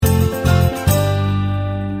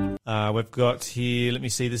We've got here, let me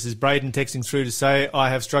see, this is Braden texting through to say, I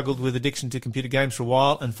have struggled with addiction to computer games for a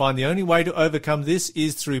while and find the only way to overcome this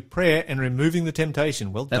is through prayer and removing the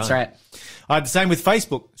temptation. Well done. That's right. I had the same with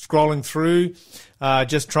Facebook, scrolling through,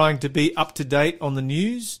 just trying to be up to date on the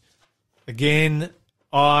news. Again,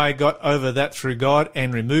 I got over that through God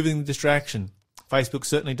and removing the distraction. Facebook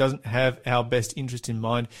certainly doesn't have our best interest in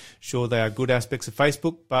mind. Sure, they are good aspects of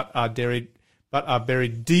Facebook, but are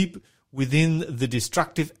buried deep within the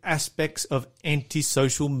destructive aspects of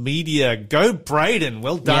anti-social media. Go, Braden.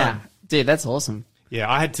 Well done. Yeah, dude, that's awesome.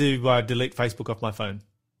 Yeah, I had to delete Facebook off my phone.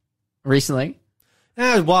 Recently?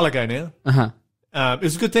 A while ago now. Uh-huh. It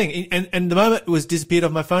was a good thing. And the moment it was disappeared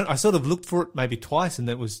off my phone, I sort of looked for it maybe twice, and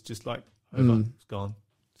then it was just like, over. It's gone.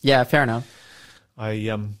 Yeah, fair enough.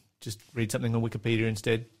 I just read something on Wikipedia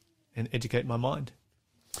instead and educate my mind.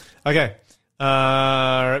 Okay.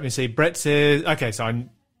 Let me see. Brett says, okay, so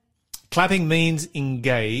clapping means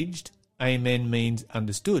engaged. Amen means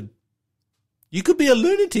understood. You could be a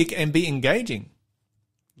lunatic and be engaging.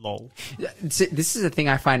 Lol. This is the thing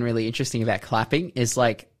I find really interesting about clapping is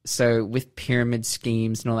like, so with pyramid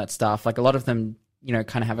schemes and all that stuff, like a lot of them, you know,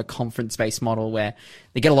 kind of have a conference-based model where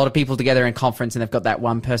they get a lot of people together in conference and they've got that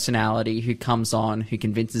one personality who comes on, who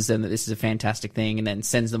convinces them that this is a fantastic thing and then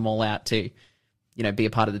sends them all out to, you know, be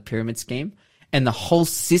a part of the pyramid scheme. And the whole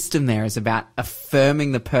system there is about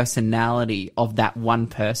affirming the personality of that one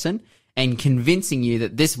person and convincing you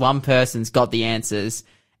that this one person's got the answers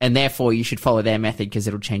and therefore you should follow their method because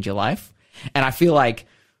it'll change your life. And I feel like,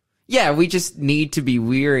 yeah, we just need to be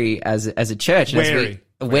wary as a church.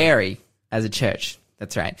 Wary as a church.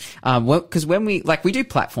 That's right. Because when we do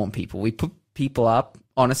platform people, we put people up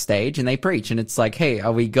on a stage and they preach, and it's like, hey,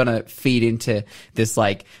 are we gonna feed into this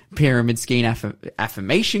like pyramid scheme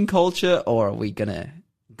affirmation culture, or are we gonna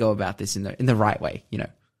go about this in the right way? You know.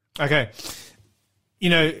 Okay. You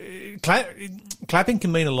know, clapping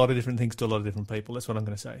can mean a lot of different things to a lot of different people. That's what I'm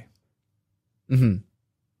going to say. Mm-hmm.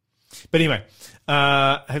 But anyway,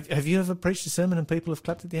 have you ever preached a sermon and people have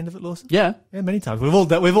clapped at the end of it, Lawson? Yeah, many times. We've all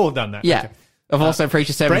done that. Yeah, okay. I've also preached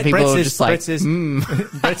a sermon. People are just like,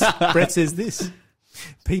 Brett says this.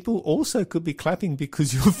 People also could be clapping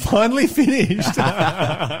because you're finally finished.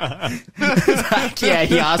 Yeah,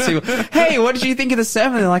 he asked you, hey, what did you think of the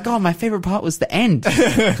sermon? They're like, oh, my favorite part was the end,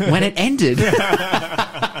 when it ended.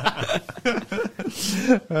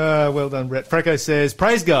 Well done, Brett. Freco says,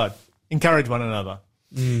 praise God, encourage one another.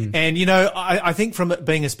 And, you know, I think from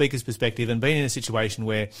being a speaker's perspective and being in a situation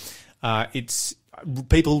where it's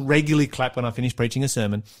people regularly clap when I finish preaching a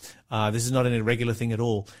sermon, this is not an irregular thing at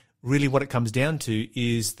all. Really what it comes down to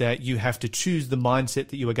is that you have to choose the mindset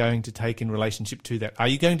that you are going to take in relationship to that. Are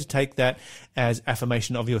you going to take that as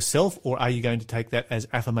affirmation of yourself, or are you going to take that as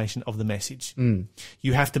affirmation of the message?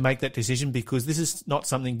 You have to make that decision because this is not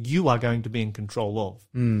something you are going to be in control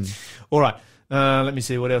of. All right. Let me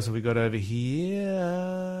see. What else have we got over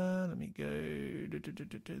here? Let me go.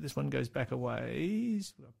 This one goes back a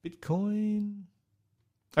ways. Bitcoin.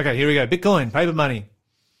 Okay, here we go. Bitcoin, paper money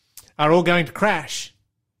are all going to crash.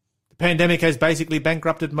 The pandemic has basically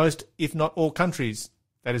bankrupted most, if not all, countries.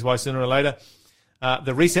 That is why sooner or later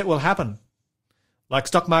the reset will happen. Like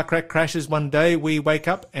stock market crashes one day, we wake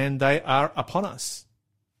up and they are upon us.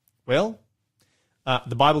 Well,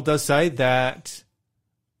 the Bible does say that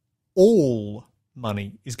all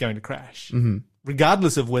money is going to crash,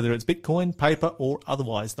 regardless of whether it's Bitcoin, paper, or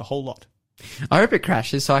otherwise, the whole lot. I hope it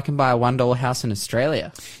crashes so I can buy a $1 house in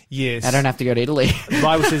Australia. Yes. I don't have to go to Italy. The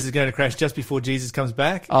Bible says it's going to crash just before Jesus comes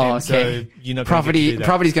back. Oh, and okay. So you're not property's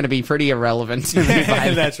going to be pretty irrelevant to me.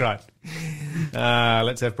 That's right.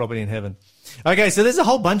 Let's have property in heaven. Okay, so there's a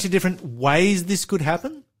whole bunch of different ways this could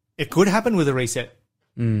happen. It could happen with a reset.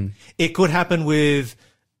 It could happen with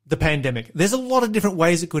the pandemic. There's a lot of different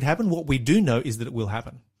ways it could happen. What we do know is that it will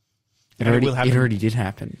happen. It already did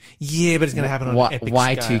happen. Yeah, but it's going to happen on an epic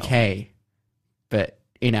Y2K, scale. but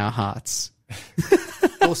in our hearts.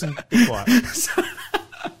 Awesome. Be quiet.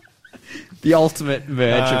 The ultimate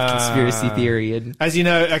verge of conspiracy theory. And as you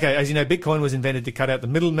know, Bitcoin was invented to cut out the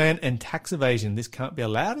middleman and tax evasion. This can't be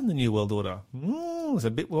allowed in the New World Order. So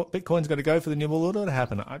Bitcoin's got to go for the New World Order to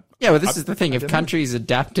happen. This is the thing. If countries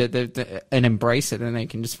adapt it and embrace it, then they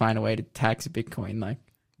can just find a way to tax Bitcoin.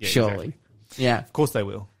 Surely. Exactly. Yeah. Of course they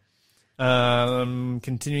will.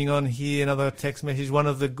 Continuing on here, another text message. One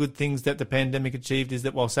of the good things that the pandemic achieved is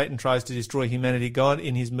that while Satan tries to destroy humanity, God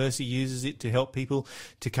in his mercy uses it to help people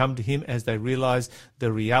to come to him as they realize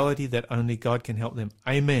the reality that only God can help them.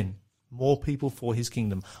 Amen. more people for his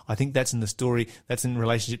kingdom. I think that's in the story, that's in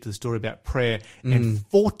relationship to the story about prayer. And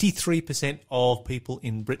 43% of people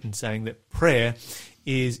in Britain saying that prayer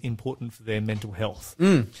is important for their mental health.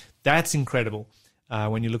 That's incredible.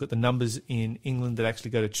 When you look at the numbers in England that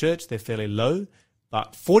actually go to church, they're fairly low.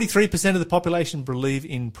 But 43% of the population believe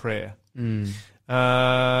in prayer. Then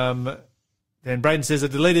Braden says, I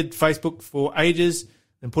deleted Facebook for ages,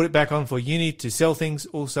 then put it back on for uni to sell things.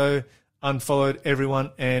 Also unfollowed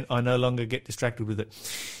everyone, and I no longer get distracted with it.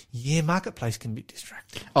 Yeah, Marketplace can be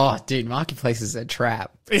distracting. Oh, dude, Marketplace is a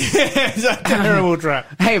trap. It's a terrible trap.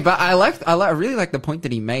 Hey, but I really like the point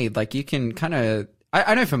that he made. Like, you can kind of,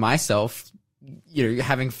 I know for myself, you know,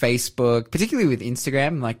 having Facebook, particularly with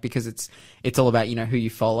Instagram, like, because it's all about, you know, who you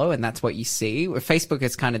follow and that's what you see. With Facebook,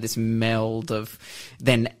 it's kind of this meld of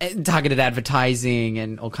then targeted advertising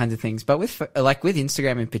and all kinds of things. But with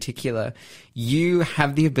Instagram in particular, you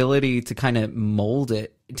have the ability to kind of mold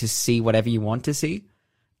it to see whatever you want to see.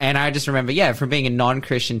 And I just remember, from being a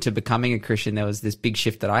non-Christian to becoming a Christian, there was this big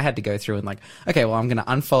shift that I had to go through and like, okay, well, I'm going to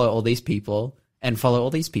unfollow all these people and follow all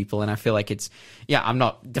these people. And I feel like I'm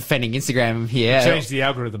not defending Instagram here. Change the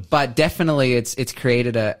algorithm. But definitely it's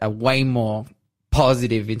created a way more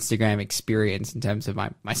positive Instagram experience in terms of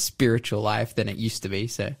my spiritual life than it used to be.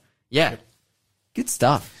 So, yeah, good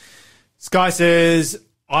stuff. Sky says,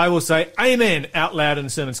 I will say amen out loud in the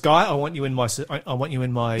sermon. Sky, I want you in my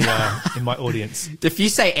in my audience. If you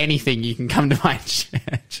say anything, you can come to my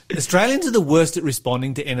church. Australians are the worst at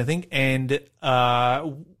responding to anything, and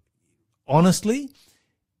honestly,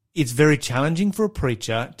 it's very challenging for a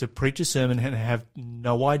preacher to preach a sermon and have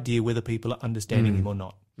no idea whether people are understanding him or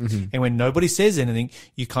not. Mm-hmm. And when nobody says anything,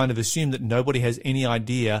 you kind of assume that nobody has any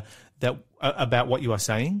idea about what you are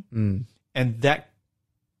saying, and that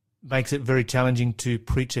makes it very challenging to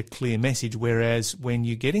preach a clear message. Whereas when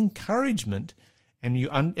you get encouragement and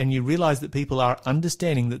you realize that people are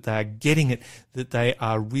understanding, that they are getting it, that they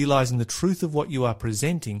are realizing the truth of what you are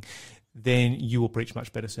presenting, then you will preach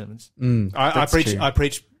much better sermons. I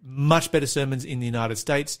preach much better sermons in the United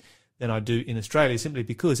States than I do in Australia, simply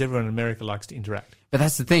because everyone in America likes to interact. But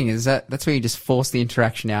that's the thing, is that's where you just force the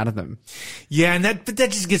interaction out of them. Yeah, but that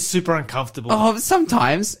just gets super uncomfortable. Oh,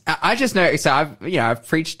 sometimes. I just know, so I've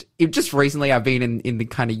preached, just recently I've been in the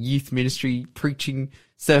kind of youth ministry preaching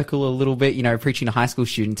circle a little bit, preaching to high school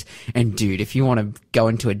students. And dude, if you want to go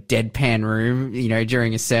into a deadpan room,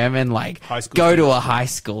 during a sermon, like, go to a high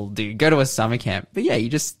school, dude, go to a summer camp. But yeah,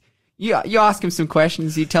 you ask them some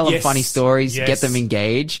questions, you tell them funny stories, get them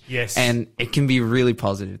engaged, and it can be a really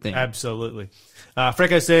positive thing. Absolutely.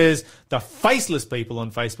 Freco says, the faceless people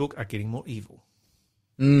on Facebook are getting more evil.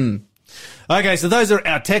 Okay, so those are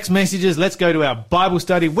our text messages. Let's go to our Bible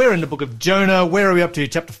study. We're in the book of Jonah. Where are we up to?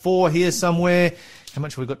 Chapter 4 here somewhere. How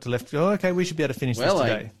much have we got to left? Oh, okay, we should be able to finish this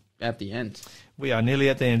today. At the end. We are nearly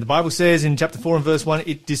at the end. The Bible says in chapter 4 and verse 1,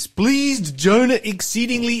 it displeased Jonah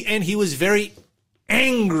exceedingly, and he was very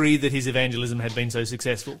angry that his evangelism had been so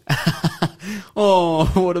successful. Oh,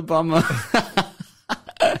 what a bummer.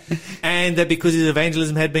 And that because his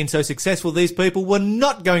evangelism had been so successful, these people were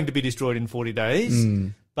not going to be destroyed in 40 days,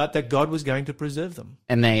 but that God was going to preserve them.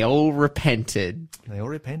 And they all repented.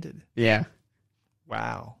 Yeah.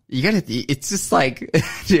 Wow. It's just like,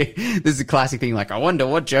 this is a classic thing, like, I wonder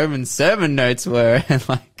what Joman's sermon notes were.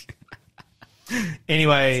 Like,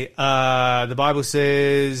 anyway, the Bible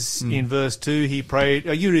says in verse 2, he prayed.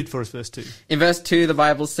 You read for us verse 2. In verse 2, the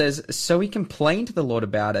Bible says, so he complained to the Lord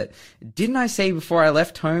about it. Didn't I say before I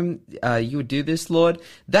left home, you would do this, Lord?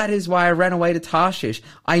 That is why I ran away to Tarshish.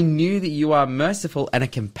 I knew that you are merciful and a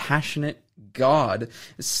compassionate God,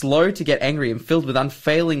 slow to get angry and filled with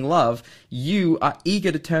unfailing love. You are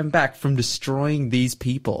eager to turn back from destroying these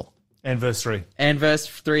people. And verse 3. And verse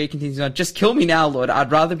 3 continues on, just kill me now, Lord.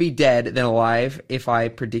 I'd rather be dead than alive if I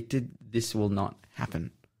predicted this will not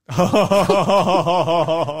happen.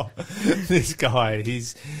 This guy,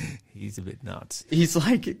 he's a bit nuts. He's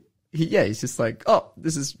like, he's just like, oh,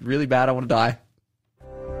 this is really bad. I want to die.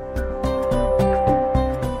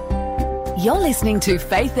 You're listening to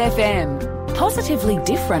Faith FM, positively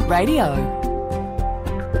different radio.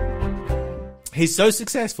 He's so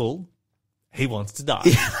successful, he wants to die.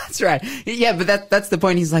 Yeah, that's right. Yeah, but that's the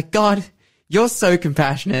point. He's like, God, you're so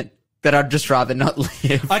compassionate that I'd just rather not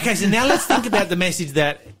live. Okay, so now let's think about the message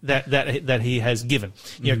that he has given.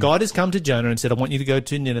 God has come to Jonah and said, I want you to go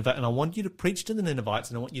to Nineveh, and I want you to preach to the Ninevites,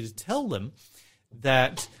 and I want you to tell them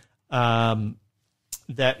that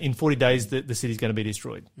that in 40 days the city's going to be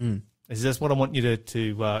destroyed. That's what I want you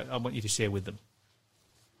to share with them.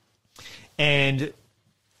 And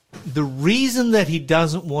the reason that he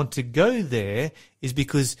doesn't want to go there is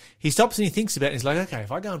because he stops and he thinks about it. He's like, okay,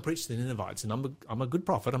 if I go and preach to the Ninevites and I'm a good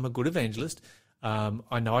prophet, I'm a good evangelist,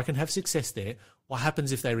 I know I can have success there. What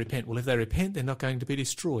happens if they repent? Well, if they repent, they're not going to be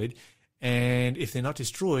destroyed. And if they're not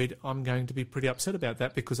destroyed, I'm going to be pretty upset about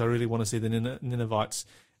that because I really want to see the Ninevites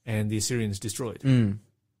and the Assyrians destroyed.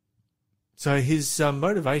 So his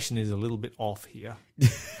motivation is a little bit off here.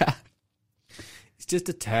 It's just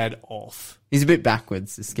a tad off. He's a bit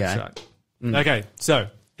backwards, this guy. Right. Okay, so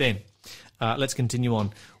then let's continue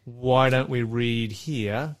on. Why don't we read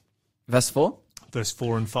here? Verse 4. Verse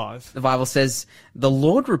 4 and 5. The Bible says, "The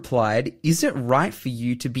Lord replied, 'Is it right for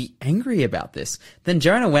you to be angry about this?' Then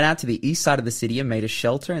Jonah went out to the east side of the city and made a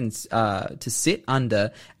shelter and to sit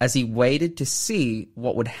under as he waited to see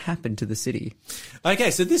what would happen to the city."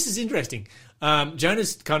 Okay, so this is interesting.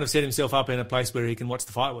 Jonah's kind of set himself up in a place where he can watch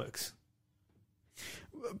the fireworks.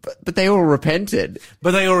 But they all repented.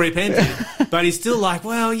 But he's still like,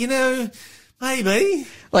 well, maybe.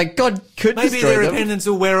 Like, God could Maybe destroy their them. repentance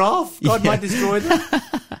will wear off. God might destroy them.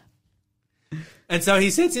 And so he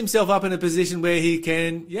sets himself up in a position where he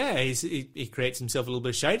can, he creates himself a little bit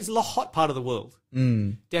of shade. It's a hot part of the world.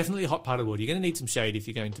 Definitely a hot part of the world. You're going to need some shade if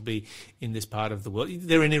you're going to be in this part of the world.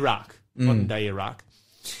 They're in Iraq, modern day Iraq.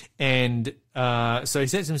 And so he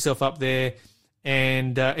sets himself up there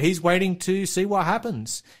and he's waiting to see what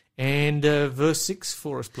happens. And verse 6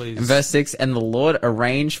 for us, please. In verse 6, "And the Lord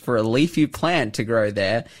arranged for a leafy plant to grow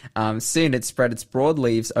there. Soon it spread its broad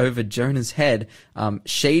leaves over Jonah's head,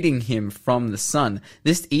 shading him from the sun.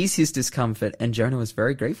 This eased his discomfort, and Jonah was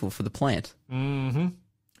very grateful for the plant." Mm-hmm.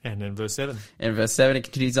 And in verse 7. In verse 7, it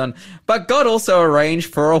continues on, "But God also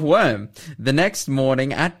arranged for a worm. The next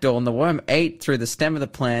morning at dawn, the worm ate through the stem of the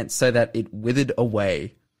plant so that it withered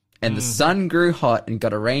away. And the sun grew hot and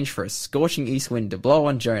God arranged for a scorching east wind to blow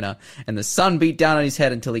on Jonah. And the sun beat down on his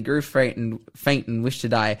head until he grew faint and wished to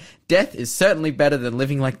die. 'Death is certainly better than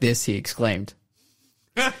living like this,' he exclaimed."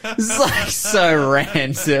 It's like so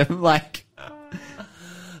random. Like,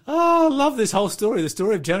 oh, I love this whole story. The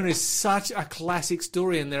story of Jonah is such a classic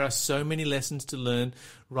story, and there are so many lessons to learn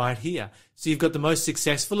right here. So you've got the most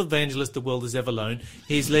successful evangelist the world has ever known.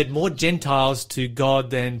 He's led more Gentiles to God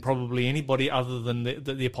than probably anybody other than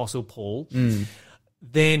the Apostle Paul.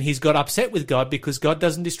 Then he's got upset with God because God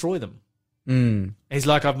doesn't destroy them. He's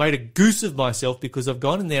like, I've made a goose of myself because I've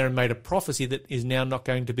gone in there and made a prophecy that is now not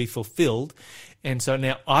going to be fulfilled. And so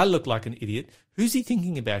now I look like an idiot. Who's he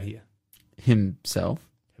thinking about here? himself.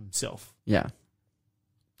 Yeah.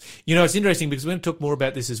 It's interesting because we're going to talk more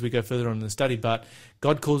about this as we go further on in the study, but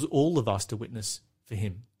God calls all of us to witness for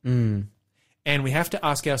him. And we have to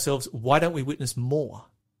ask ourselves, why don't we witness more?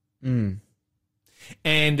 And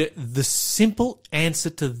the simple answer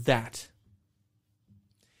to that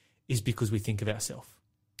is because we think of ourselves.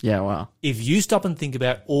 Yeah, wow. If you stop and think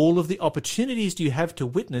about all of the opportunities you have to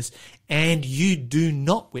witness and you do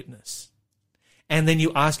not witness, and then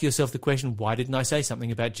you ask yourself the question, why didn't I say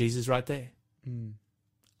something about Jesus right there?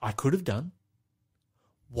 I could have done.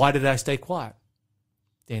 Why did I stay quiet?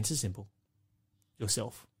 The answer's simple.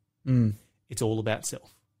 Yourself. It's all about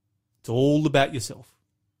self. It's all about yourself.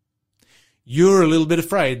 You're a little bit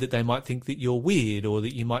afraid that they might think that you're weird, or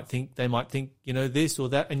that they might think, this or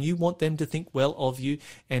that, and you want them to think well of you,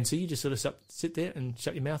 and so you just sort of sit there and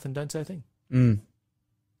shut your mouth and don't say a thing.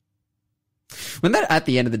 When that at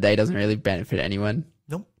the end of the day doesn't really benefit anyone.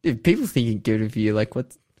 Nope. If people thinking good of you, like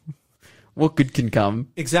what good can come?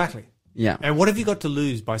 Exactly. Yeah. And what have you got to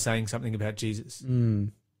lose by saying something about Jesus?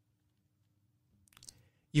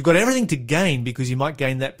 You've got everything to gain because you might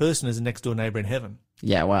gain that person as a next door neighbor in heaven.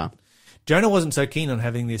 Yeah, wow. Jonah wasn't so keen on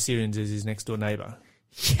having the Assyrians as his next door neighbor.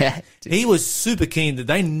 Yeah. Dude. He was super keen that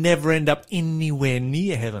they never end up anywhere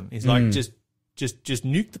near heaven. He's like, just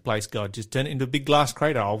nuke the place, God. Just turn it into a big glass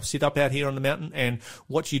crater. I'll sit up out here on the mountain and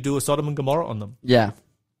watch you do a Sodom and Gomorrah on them. Yeah.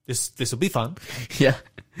 This will be fun. Yeah.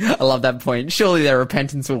 I love that point. Surely their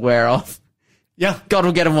repentance will wear off. Yeah. God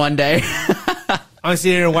will get them one day. I sit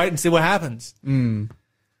here and wait and see what happens.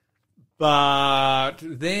 But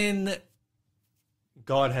then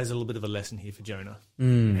God has a little bit of a lesson here for Jonah.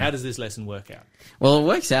 How does this lesson work out? Well, it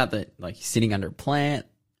works out that he's sitting under a plant.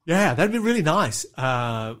 Yeah, that'd be really nice.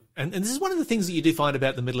 And this is one of the things that you do find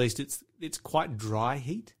about the Middle East. It's quite dry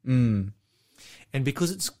heat. And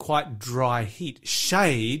because it's quite dry heat,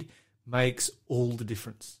 shade makes all the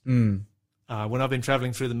difference. When I've been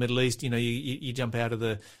traveling through the Middle East, you jump out of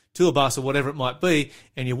the tour bus or whatever it might be,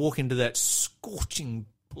 and you walk into that scorching,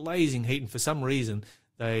 blazing heat, and for some reason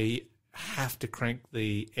they have to crank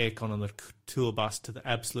the aircon on the tour bus to the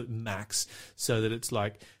absolute max so that it's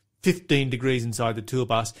like 15 degrees inside the tour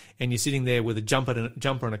bus, and you're sitting there with a jumper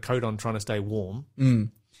and a coat on trying to stay warm.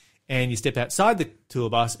 And you step outside the tour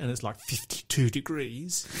bus and it's like 52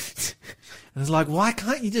 degrees. And it's like, why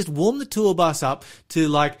can't you just warm the tour bus up to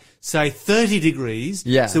like, say, 30 degrees?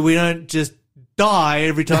 Yeah. So we don't just die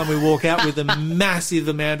every time we walk out with a massive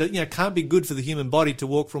amount of, can't be good for the human body to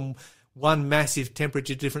walk from one massive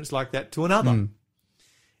temperature difference like that to another.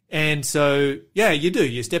 And so, you do.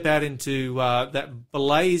 You step out into that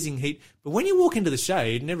blazing heat. But when you walk into the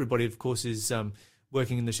shade, and everybody, of course, is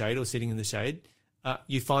working in the shade or sitting in the shade,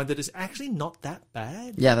 you find that it's actually not that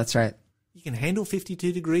bad. Yeah, that's right. You can handle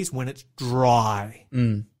 52 degrees when it's dry.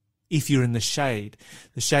 If you're in the shade.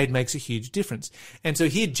 The shade makes a huge difference. And so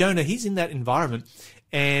here, Jonah, he's in that environment,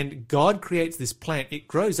 and God creates this plant. It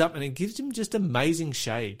grows up, and it gives him just amazing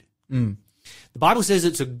shade. The Bible says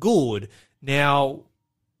it's a gourd. Now,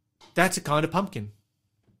 that's a kind of pumpkin.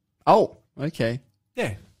 Oh, okay.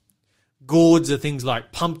 Yeah. Gourds are things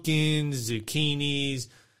like pumpkins, zucchinis,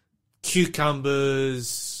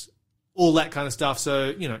 cucumbers, all that kind of stuff.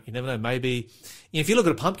 So, you never know. Maybe if you look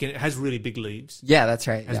at a pumpkin, it has really big leaves. Yeah, that's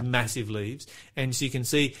right. It has massive leaves. And so you can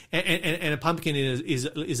see, and a pumpkin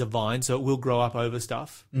is a vine, so it will grow up over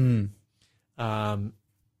stuff.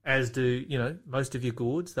 As do, most of your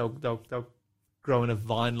gourds. They'll grow in a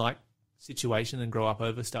vine-like situation and grow up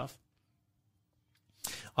over stuff.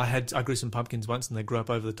 I grew some pumpkins once, and they grew up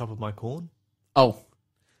over the top of my corn. Oh.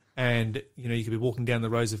 And, you could be walking down the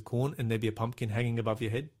rows of corn and there'd be a pumpkin hanging above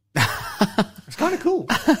your head. It's kind of cool.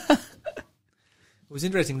 It was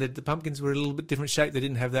interesting that the pumpkins were a little bit different shape. They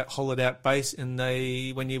didn't have that hollowed out base, and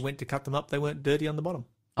when you went to cut them up, they weren't dirty on the bottom.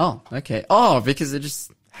 Oh, okay. Oh, because they're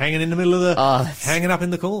just hanging in the middle of hanging up in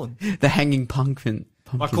the corn. The hanging pumpkin.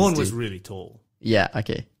 My corn was really tall. Yeah,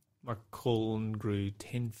 okay. My corn grew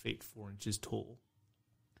 10 feet, 4 inches tall.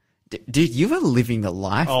 Dude, you were living the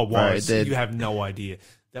life. Oh, bro. You have no idea.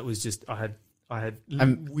 That was just, I had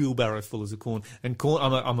wheelbarrows full of corn. And corn,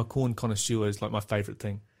 I'm a corn connoisseur. It's like my favourite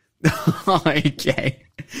thing. Okay.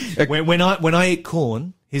 When I eat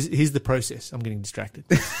corn, here's the process. I'm getting distracted.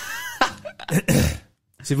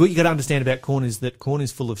 So what you got to understand about corn is that corn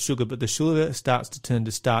is full of sugar, but the sugar starts to turn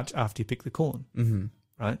to starch after you pick the corn.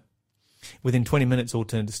 Right? Within 20 minutes, all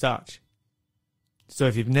turn to starch. So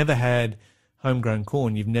if you've never had homegrown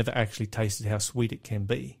corn, you've never actually tasted how sweet it can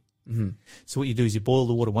be. So what you do is you boil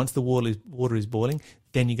the water. Once the water is boiling,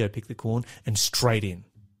 then you go pick the corn and straight in.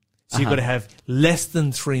 So you've got to have less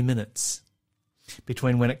than 3 minutes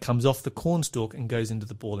between when it comes off the corn stalk and goes into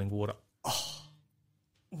the boiling water.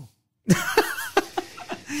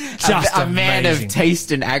 Just a man of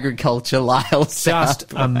taste and agriculture, Lyle.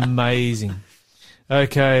 Just amazing.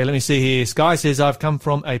 Okay, let me see here. Sky says, I've come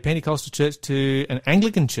from a Pentecostal church to an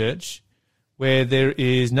Anglican church where there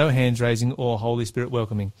is no hands raising or Holy Spirit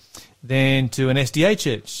welcoming. Then to an SDA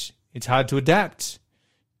church. It's hard to adapt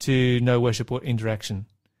to no worship or interaction.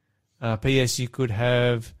 P.S. You could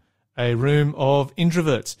have a room of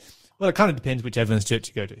introverts. Well, it kind of depends which Adventist church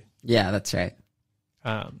you go to. Yeah, that's right.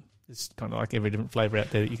 It's kind of like every different flavour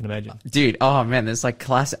out there that you can imagine. Dude, oh man, there's like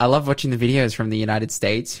classic. I love watching the videos from the United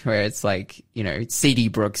States where it's like, C.D.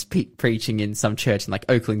 Brooks preaching in some church in like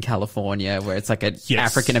Oakland, California, where it's like an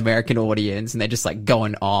African-American audience and they're just like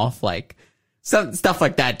going off, like some stuff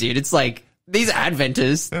like that, dude. It's like these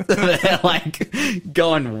Adventists, they're like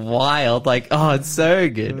going wild. Like, oh, it's so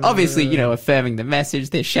good. Obviously, affirming the message.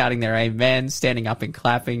 They're shouting their amen, standing up and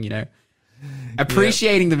clapping,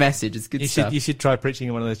 appreciating the message. It's good stuff. You should try preaching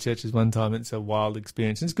in one of those churches one time. It's a wild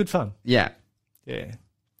experience. It's good fun. Yeah. Yeah.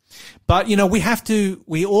 But,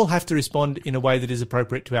 we all have to respond in a way that is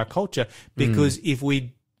appropriate to our culture, because if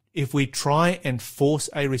we try and force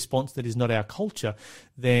a response that is not our culture,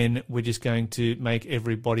 then we're just going to make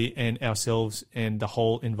everybody and ourselves and the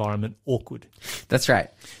whole environment awkward. That's right.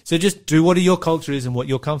 So just do what your culture is and what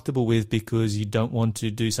you're comfortable with, because you don't want to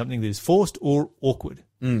do something that is forced or awkward.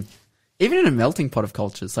 Even in a melting pot of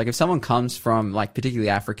cultures, like if someone comes from like particularly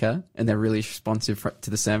Africa and they're really responsive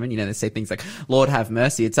to the sermon, they say things like, Lord have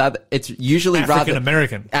mercy. It's usually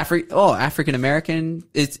African-American. African-American.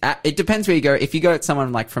 It depends where you go. If you go to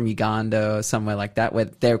someone like from Uganda or somewhere like that where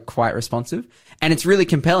they're quite responsive, and it's really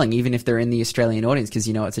compelling even if they're in the Australian audience, because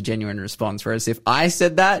it's a genuine response. Whereas if I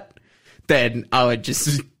said that, then I would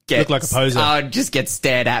just look like a poser. I would just get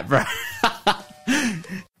stared at, bro.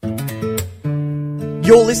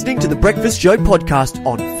 You're listening to the Breakfast Show podcast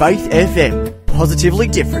on Faith FM. Positively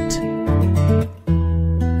different.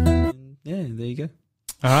 Yeah, there you go.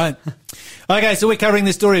 All right. Okay, so we're covering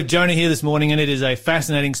the story of Jonah here this morning, and it is a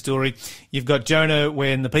fascinating story. You've got Jonah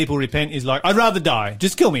when the people repent is like, I'd rather die.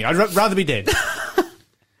 Just kill me. I'd rather be dead.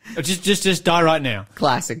 Just die right now.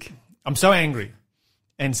 Classic. I'm so angry.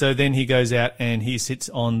 And so then he goes out and he sits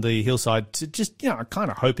on the hillside to just,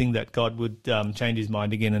 kind of hoping that God would change his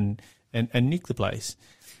mind again and nuke the place.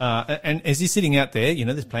 And as he's sitting out there,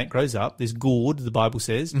 this plant grows up, this gourd, the Bible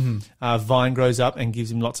says, vine grows up and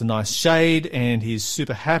gives him lots of nice shade, and he's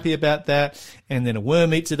super happy about that. And then a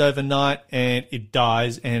worm eats it overnight and it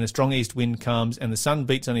dies, and a strong east wind comes and the sun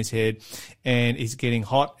beats on his head and he's getting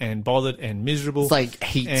hot and bothered and miserable. It's like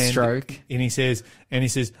heat stroke. And he says,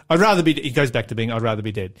 I'd rather be, he goes back to being, I'd rather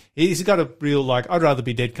be dead. He's got a real, I'd rather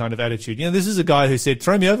be dead kind of attitude. This is a guy who said,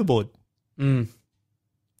 throw me overboard.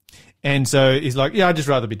 And so he's like, yeah, I'd just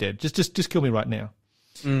rather be dead. Just kill me right now.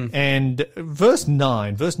 And verse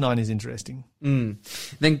 9 is interesting.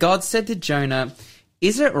 Then God said to Jonah,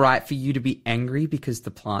 is it right for you to be angry because the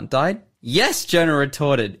plant died? Yes, Jonah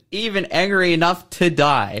retorted, even angry enough to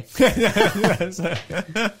die.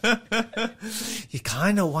 You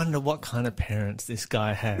kind of wonder what kind of parents this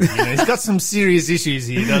guy has. He's got some serious issues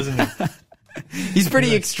here, doesn't he? He's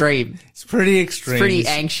pretty extreme. He's pretty extreme. He's pretty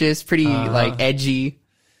anxious, pretty edgy.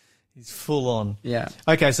 He's full on. Yeah.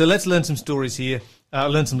 Okay, so let's learn some stories here.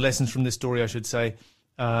 Learn some lessons from this story, I should say.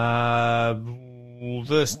 Verse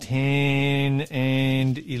 10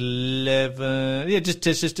 and 11. Yeah,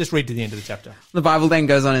 just read to the end of the chapter. The Bible then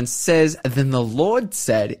goes on and says, then the Lord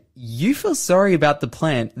said, you feel sorry about the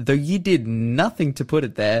plant, though you did nothing to put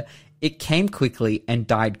it there. It came quickly and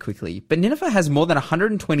died quickly. But Nineveh has more than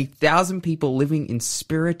 120,000 people living in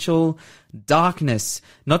spiritual darkness,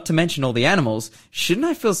 not to mention all the animals. Shouldn't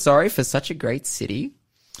I feel sorry for such a great city?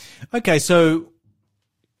 Okay, so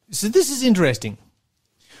this is interesting.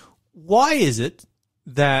 Why is it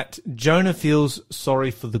that Jonah feels sorry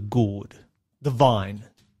for the gourd, the vine?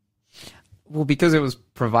 Well, because it was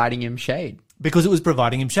providing him shade. Because it was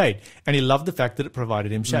providing him shade. And he loved the fact that it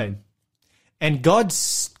provided him shade. And God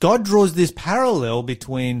draws this parallel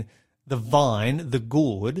between the vine, the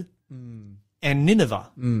gourd, and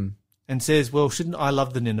Nineveh, and says, well, shouldn't I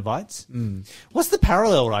love the Ninevites? What's the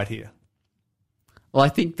parallel right here? Well, I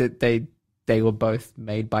think that they were both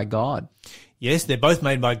made by God. Yes, they're both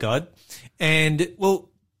made by God. And,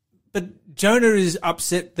 but Jonah is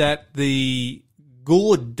upset that the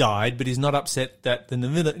gourd died, but he's not upset that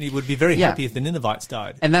he would be very happy if the Ninevites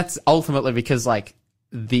died. And that's ultimately because,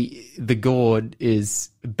 the gourd is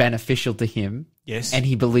beneficial to him. Yes. And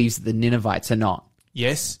he believes that the Ninevites are not.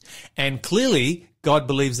 Yes. And clearly, God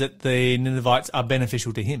believes that the Ninevites are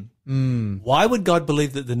beneficial to him. Why would God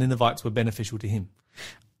believe that the Ninevites were beneficial to him?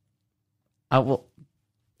 Well,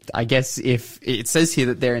 I guess if it says here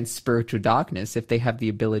that they're in spiritual darkness, if they have the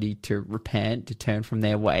ability to repent, to turn from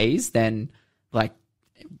their ways, then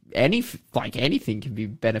anything can be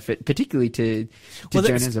benefit, particularly to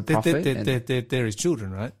Jonah as a prophet. They're his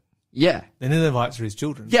children, right? Yeah. The Ninevites are his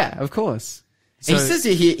children. Yeah, of course. So, and he says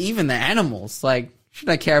it here, even the animals. Should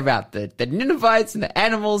I care about the Ninevites and the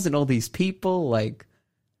animals and all these people?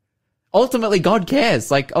 Ultimately, God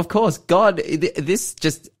cares. Of course, God, this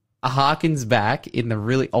just harkens back in the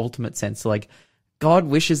really ultimate sense. God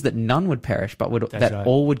wishes that none would perish, but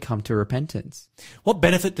all would come to repentance. What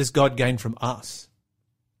benefit does God gain from us?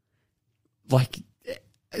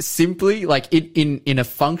 Simply, in a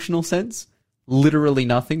functional sense, literally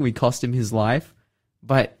nothing. We cost him his life.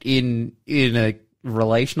 But in a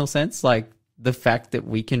relational sense, the fact that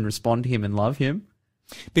we can respond to him and love him.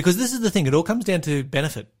 Because this is the thing, it all comes down to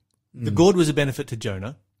benefit. The gourd was a benefit to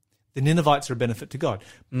Jonah. The Ninevites are a benefit to God.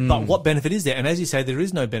 But what benefit is there? And as you say, there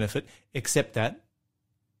is no benefit except that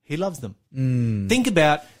he loves them. Think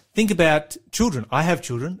about children. I have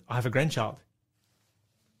children. I have a grandchild.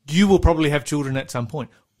 You will probably have children at some point.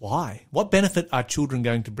 Why? What benefit are children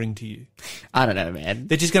going to bring to you? I don't know, man.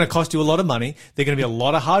 They're just going to cost you a lot of money. They're going to be a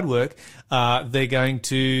lot of hard work. They're going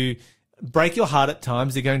to break your heart at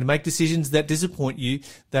times. They're going to make decisions that disappoint you.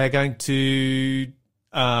 They're going to,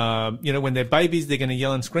 when they're babies, they're going to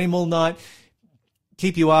yell and scream all night,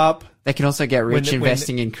 keep you up. They can also get rich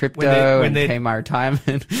investing in crypto and pay my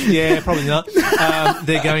retirement. Yeah, probably not.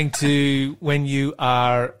 They're going to, when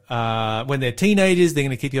they're teenagers, they're going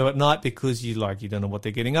to keep you up at night because you don't know what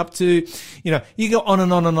they're getting up to. You go on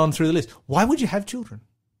and on and on through the list. Why would you have children?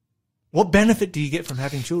 What benefit do you get from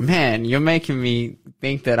having children? Man, you're making me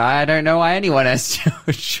think that I don't know why anyone has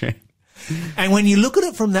children. And when you look at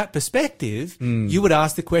it from that perspective, you would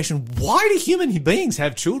ask the question, why do human beings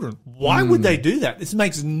have children? Why would they do that? This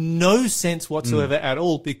makes no sense whatsoever at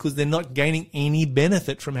all because they're not gaining any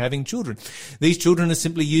benefit from having children. These children are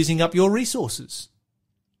simply using up your resources.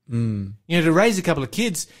 To raise a couple of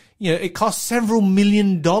kids, it costs several $1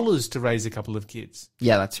 million to raise a couple of kids.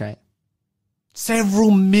 Yeah, that's right.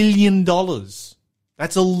 Several $1 million.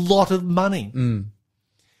 That's a lot of money.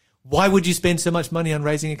 Why would you spend so much money on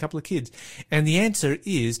raising a couple of kids? And the answer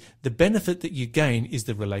is the benefit that you gain is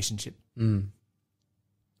the relationship.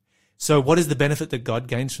 So what is the benefit that God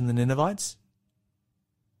gains from the Ninevites?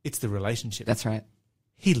 It's the relationship. That's right.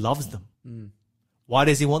 He loves them. Why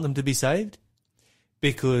does he want them to be saved?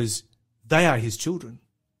 Because they are his children.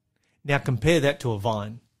 Now compare that to a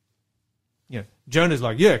vine. You know, Jonah's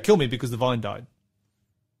like, yeah, kill me because the vine died.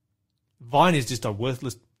 Vine is just a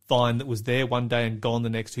worthless vine that was there one day and gone the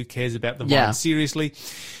next. Who cares about the vine? Yeah. Seriously,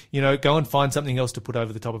 you know, go and find something else to put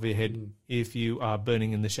over the top of your head if you are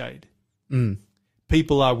burning in the shade.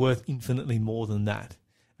 People are worth infinitely more than that.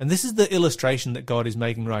 And this is the illustration that God is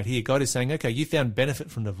making right here. God is saying, okay, you found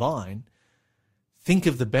benefit from the vine. Think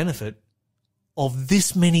of the benefit of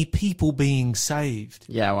this many people being saved.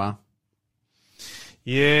 Yeah, wow.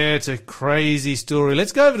 Yeah, it's a crazy story.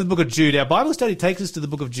 Let's go over to the book of Jude. Our Bible study takes us to the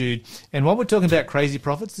book of Jude. And while we're talking about crazy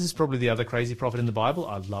prophets, this is probably the other crazy prophet in the Bible.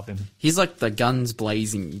 I love him. He's like the guns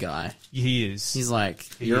blazing guy. He is. He's like,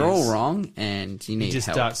 He you're is. all wrong and you need He just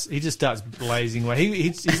help. starts blazing away.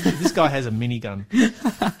 This guy has a minigun.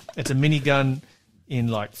 It's a minigun in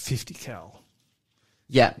like 50 cal.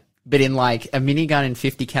 Yeah, but in like a minigun in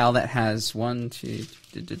 50 cal that has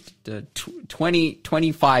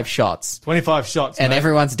 25 shots. 25 shots, And mate.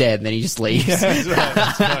 everyone's dead, and then he just leaves. That's right,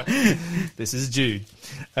 that's right. This is Jude.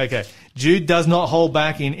 Okay. Jude does not hold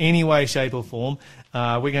back in any way, shape, or form.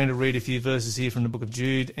 We're going to read a few verses here from the book of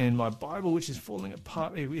Jude and my Bible, which is falling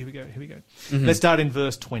apart. Here we go. Let's start in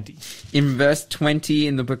verse 20. In verse 20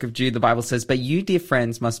 in the book of Jude, the Bible says, "But you, dear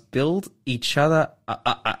friends, must build each other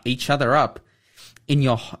up in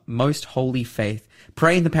your most holy faith.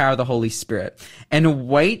 Pray in the power of the Holy Spirit and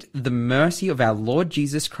await the mercy of our Lord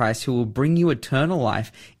Jesus Christ, who will bring you eternal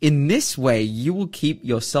life. In this way, you will keep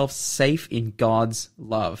yourself safe in God's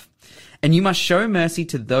love. And you must show mercy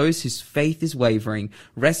to those whose faith is wavering.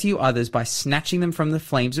 Rescue others by snatching them from the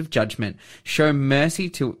flames of judgment. Show mercy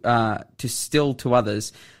to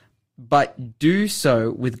others, but do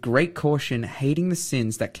so with great caution, hating the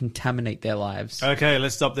sins that contaminate their lives." Okay,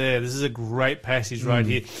 let's stop there. This is a great passage right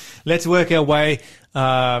here. Let's work our way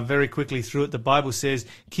very quickly through it. The Bible says,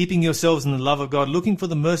 keeping yourselves in the love of God, looking for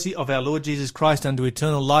the mercy of our Lord Jesus Christ unto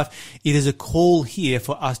eternal life. It is a call here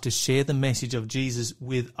for us to share the message of Jesus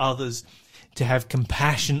with others, to have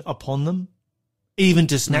compassion upon them, even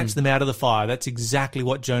to snatch them out of the fire. That's exactly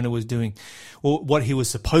what Jonah was doing, or what he was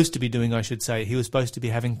supposed to be doing, I should say. He was supposed to be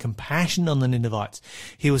having compassion on the Ninevites.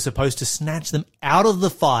 He was supposed to snatch them out of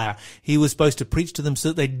the fire. He was supposed to preach to them so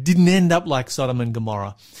that they didn't end up like Sodom and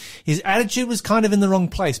Gomorrah. His attitude was kind of in the wrong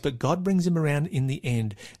place, but God brings him around in the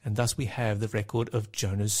end, and thus we have the record of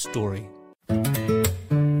Jonah's story.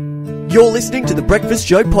 You're listening to the Breakfast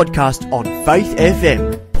Show podcast on Faith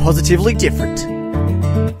FM. Positively different.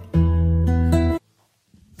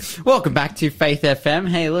 Welcome back to Faith FM.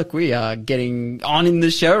 Hey, look, we are getting on in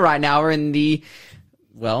the show right now. We're in the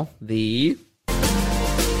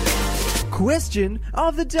Question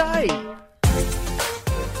of the day.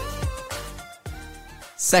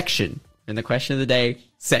 section. In the question of the day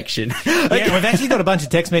section. Yeah, we've actually got a bunch of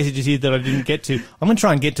text messages here that I didn't get to. I'm going to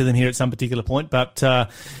try and get to them here at some particular point, but because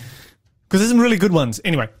there's some really good ones.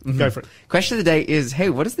 Anyway, go for it. Question of the day is, hey,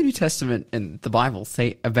 what does the New Testament and the Bible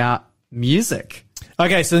say about music?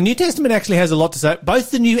 Okay, so the New Testament actually has a lot to say.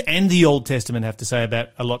 Both the New and the Old Testament have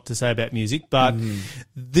a lot to say about music, but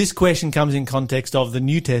this question comes in context of the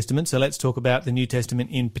New Testament, so let's talk about the New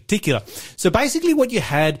Testament in particular. So basically what you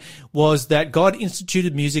had was that God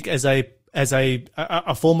instituted music as a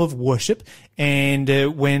form of worship, and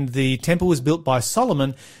when the temple was built by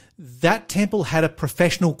Solomon, that temple had a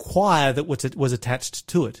professional choir that was attached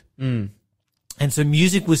to it. And so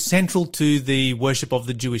music was central to the worship of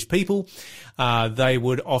the Jewish people. They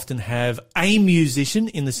would often have a musician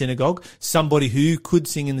in the synagogue, somebody who could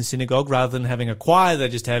sing in the synagogue rather than having a choir. They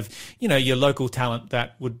just have, your local talent.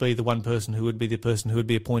 That would be the one person who would be the person who would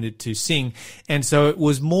be appointed to sing. And so it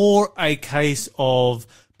was more a case of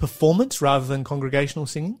performance rather than congregational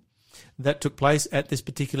singing that took place at this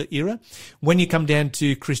particular era. When you come down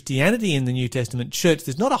to Christianity in the New Testament church,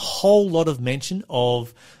 there's not a whole lot of mention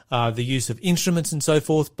of the use of instruments and so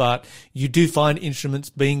forth, but you do find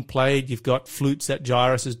instruments being played. You've got flutes at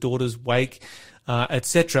Jairus' daughter's wake,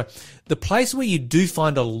 etc. The place where you do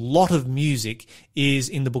find a lot of music is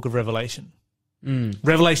in the book of Revelation.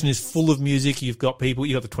 Revelation is full of music. You've got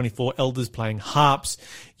the 24 elders playing harps.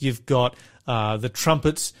 You've got the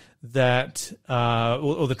trumpets that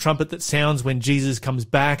or the trumpet that sounds when Jesus comes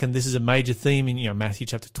back, and this is a major theme in Matthew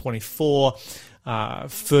chapter 24. 1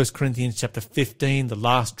 Corinthians chapter 15, the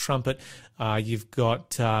last trumpet. You've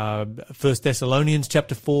got 1 Thessalonians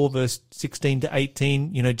chapter 4, verse 16 to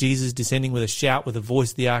 18. You know, Jesus descending with a shout, with the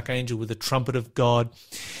voice of the archangel, with the trumpet of God.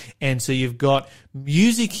 And so you've got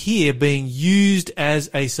music here being used as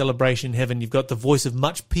a celebration in heaven. You've got the voice of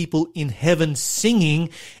much people in heaven singing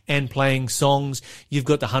and playing songs. You've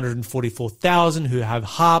got the 144,000 who have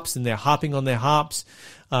harps and they're harping on their harps.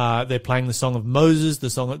 They're playing the song of Moses, the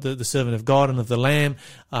song of the servant of God and of the Lamb.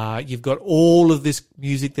 You've got all of this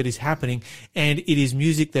music that is happening, and it is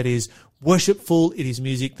music that is worshipful. It is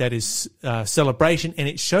music that is celebration, and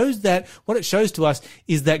it shows that what it shows to us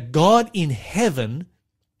is that God in heaven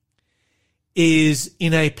is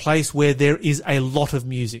in a place where there is a lot of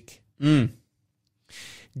music.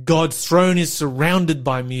 God's throne is surrounded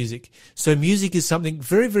by music. So music is something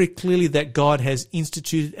very, very clearly that God has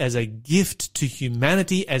instituted as a gift to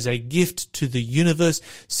humanity, as a gift to the universe,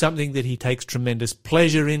 something that he takes tremendous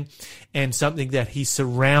pleasure in, and something that he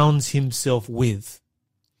surrounds himself with.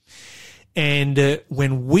 And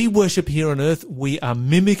when we worship here on earth, we are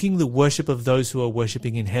mimicking the worship of those who are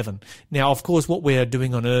worshiping in heaven. Now, of course, what we are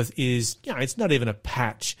doing on earth is, it's not even a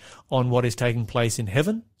patch on what is taking place in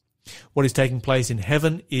heaven. What is taking place in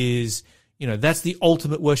heaven is, that's the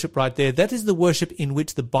ultimate worship right there. That is the worship in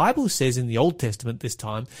which the Bible says in the Old Testament this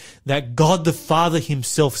time that God the Father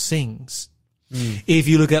himself sings. If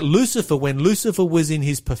you look at Lucifer, when Lucifer was in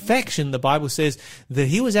his perfection, the Bible says that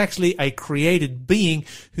he was actually a created being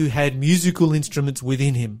who had musical instruments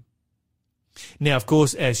within him. Now, of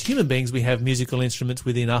course, as human beings, we have musical instruments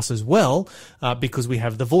within us as well, because we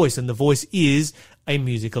have the voice, and the voice is a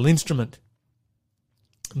musical instrument.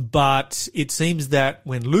 But it seems that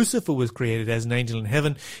when Lucifer was created as an angel in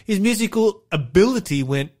heaven, his musical ability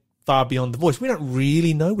went far beyond the voice. We don't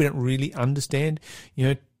really know. We don't really understand,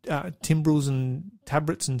 timbrels and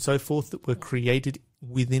tabrets and so forth that were created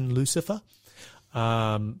within Lucifer.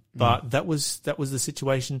 But that was the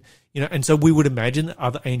situation, and so we would imagine that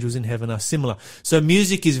other angels in heaven are similar. So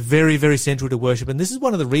music is very, very central to worship. And this is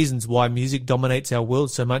one of the reasons why music dominates our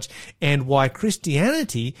world so much, and why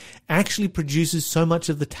Christianity actually produces so much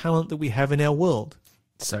of the talent that we have in our world.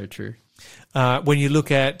 So true. When you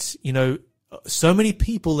look at, so many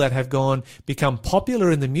people that have become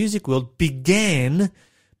popular in the music world began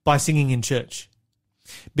by singing in church.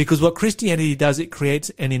 Because what Christianity does, it creates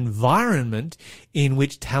an environment in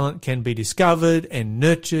which talent can be discovered and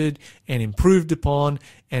nurtured and improved upon,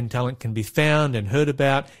 and talent can be found and heard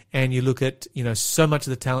about. And you look at, so much of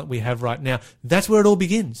the talent we have right now, that's where it all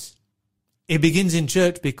begins. It begins in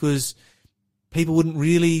church because people wouldn't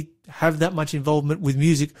really have that much involvement with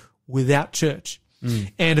music without church.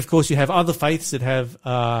 And of course, you have other faiths that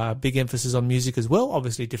have big emphasis on music as well,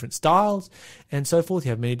 obviously different styles and so forth.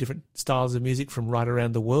 You have many different styles of music from right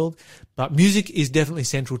around the world. But music is definitely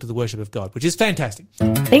central to the worship of God, which is fantastic.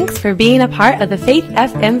 Thanks for being a part of the Faith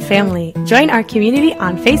FM family. Join our community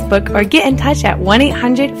on Facebook or get in touch at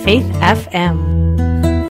 1-800-FAITH-FM.